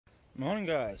Morning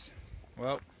guys.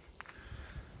 Well,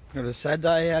 got a sad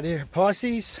day out here at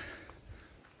Pisces.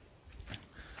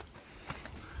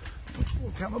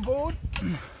 We'll come aboard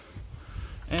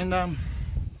and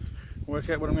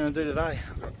work out what I'm going to do today.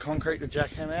 I've got concrete to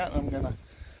jackhammer out and I'm going to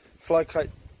flow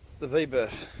coat the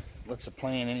V-berth. That's the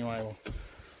plan anyway. We'll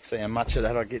see how much of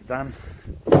that I get done.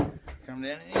 Come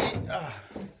down here.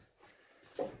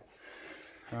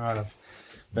 Alright, I've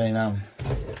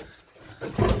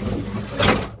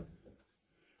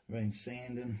been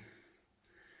sanding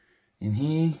in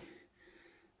here.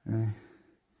 The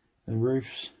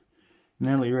roof's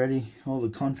nearly ready. All the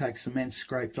contact cement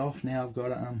scraped off. Now I've got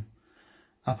to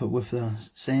up it with the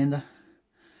sander,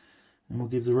 and we'll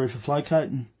give the roof a flow coat,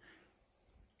 and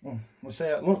we'll see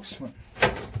how it looks.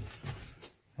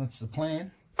 That's the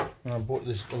plan. And I bought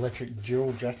this electric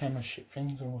dual jackhammer shit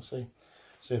thing, and we'll see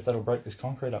if that'll break this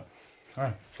concrete up.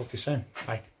 Alright, talk to you soon.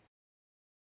 Bye.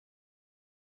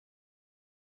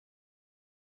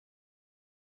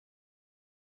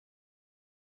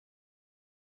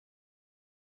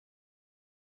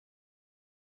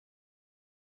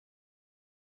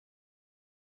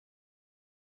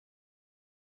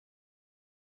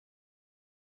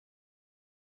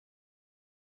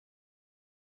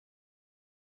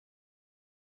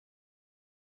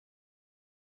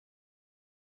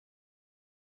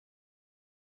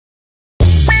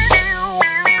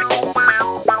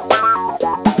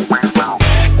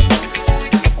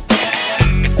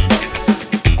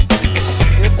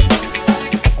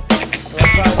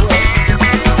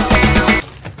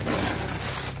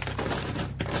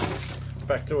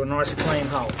 Back to a nice clean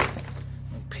hole.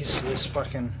 I'll piss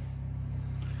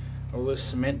all this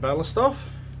cement ballast off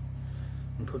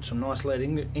and put some nice lead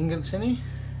ingots in here,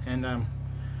 and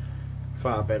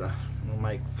far better. We'll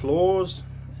make floors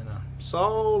and a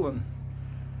sole, and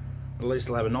at least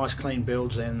we'll have a nice clean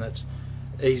bilge then that's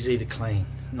easy to clean,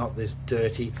 not this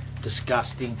dirty,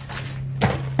 disgusting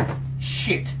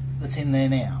shit that's in there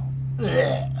now.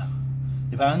 Ugh.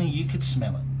 If only you could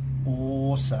smell it.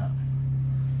 Awesome.